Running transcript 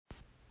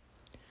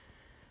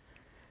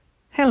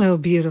Hello,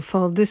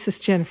 beautiful. This is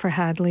Jennifer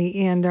Hadley,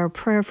 and our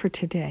prayer for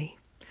today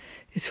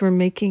is for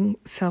making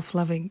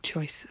self-loving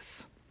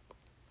choices.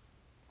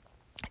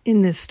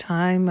 In this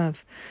time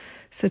of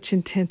such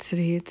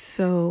intensity, it's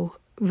so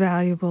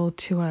valuable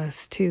to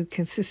us to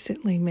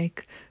consistently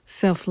make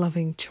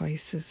self-loving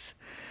choices.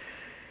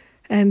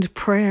 And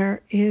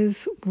prayer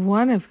is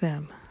one of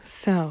them.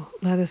 So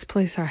let us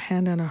place our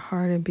hand on our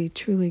heart and be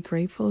truly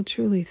grateful,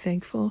 truly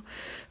thankful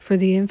for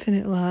the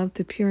infinite love,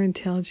 the pure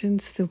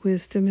intelligence, the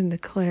wisdom, and the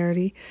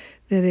clarity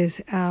that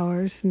is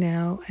ours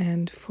now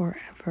and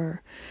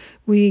forever.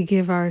 We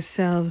give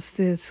ourselves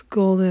this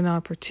golden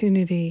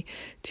opportunity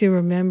to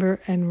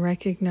remember and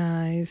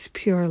recognize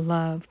pure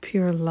love,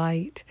 pure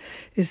light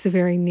is the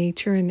very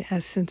nature and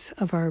essence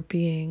of our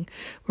being.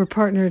 We're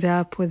partnered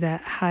up with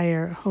that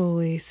higher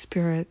Holy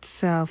Spirit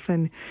self,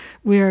 and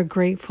we are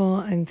grateful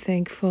and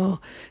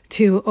thankful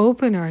to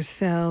open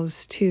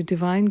ourselves to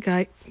divine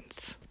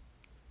guidance,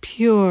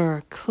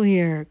 pure,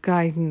 clear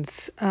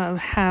guidance of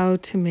how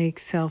to make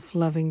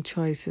self-loving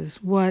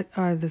choices. What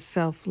are the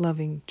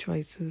self-loving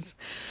choices?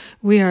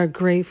 We are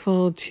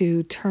grateful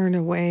to turn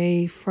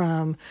away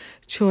from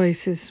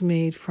choices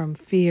made from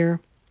fear,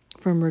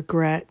 from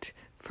regret,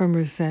 from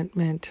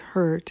resentment,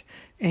 hurt,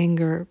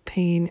 anger,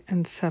 pain,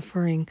 and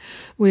suffering.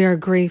 We are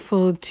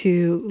grateful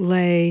to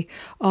lay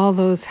all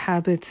those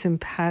habits and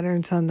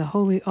patterns on the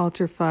holy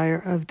altar fire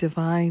of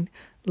divine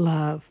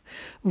love.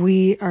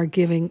 We are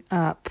giving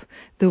up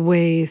the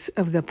ways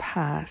of the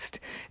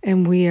past,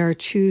 and we are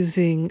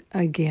choosing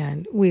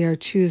again. We are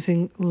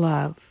choosing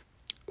love.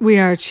 We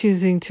are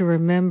choosing to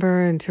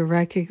remember and to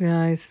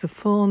recognize the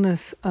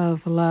fullness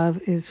of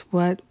love is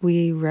what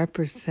we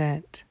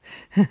represent.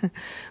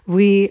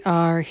 We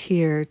are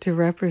here to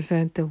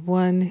represent the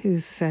one who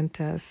sent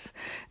us,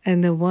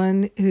 and the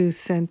one who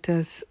sent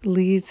us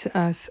leads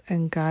us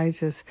and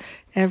guides us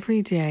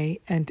every day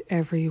and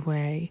every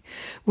way.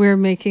 We're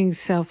making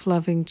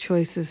self-loving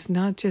choices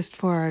not just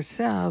for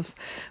ourselves,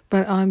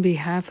 but on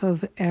behalf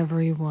of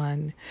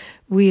everyone.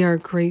 We are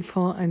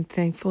grateful and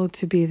thankful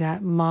to be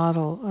that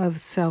model of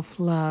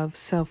self-love,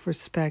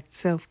 self-respect,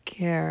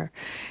 self-care,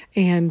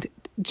 and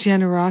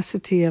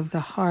generosity of the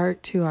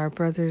heart to our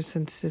brothers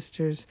and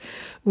sisters.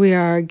 We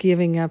are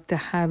giving up the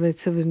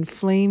habits of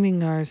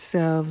inflaming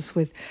ourselves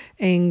with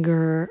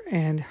anger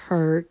and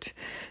hurt,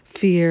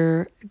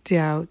 fear,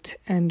 doubt,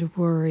 and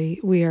worry.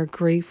 We are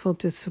grateful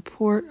to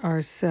support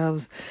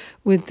ourselves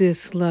with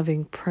this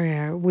loving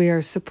prayer. We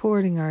are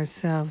supporting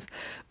ourselves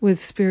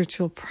with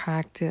spiritual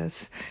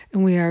practice,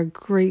 and we are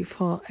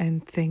grateful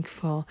and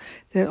thankful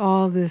that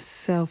all this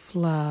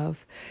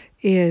self-love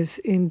is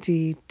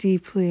indeed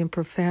deeply and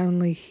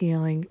profoundly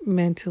healing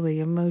mentally,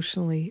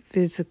 emotionally,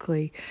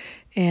 physically,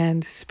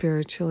 and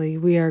spiritually.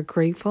 We are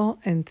grateful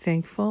and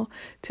thankful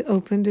to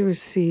open to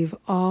receive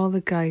all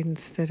the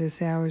guidance that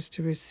is ours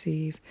to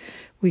receive.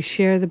 We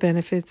share the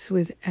benefits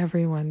with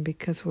everyone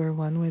because we're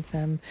one with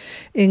them.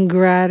 In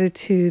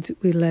gratitude,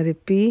 we let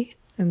it be,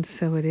 and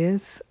so it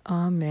is.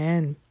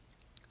 Amen.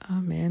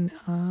 Amen.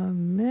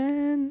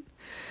 Amen.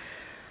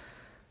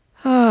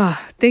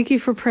 Thank you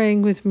for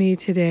praying with me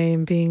today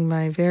and being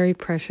my very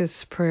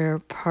precious prayer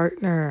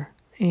partner.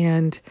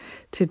 And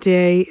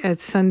today at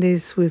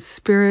Sundays with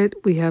Spirit,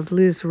 we have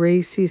Liz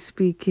Racy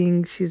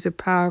speaking. She's a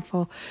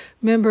powerful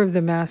member of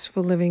the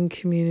Masterful Living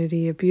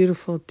community, a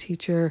beautiful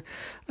teacher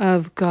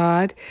of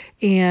God.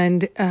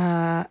 And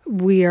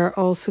we are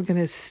also going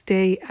to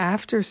stay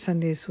after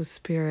Sundays with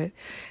Spirit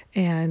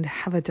and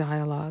have a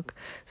dialogue.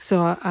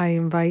 So I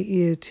invite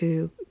you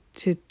to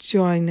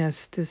join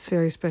us this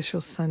very special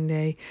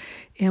Sunday,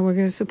 and we're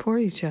going to support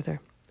each other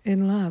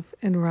in love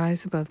and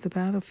rise above the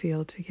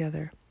battlefield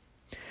together.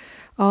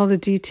 All the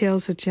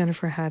details at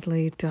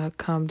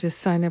jenniferhadley.com. Just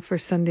sign up for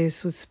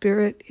Sundays with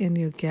Spirit, and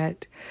you'll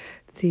get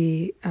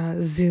the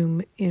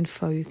Zoom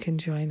info. You can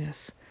join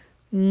us.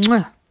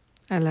 Mwah!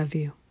 I love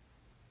you.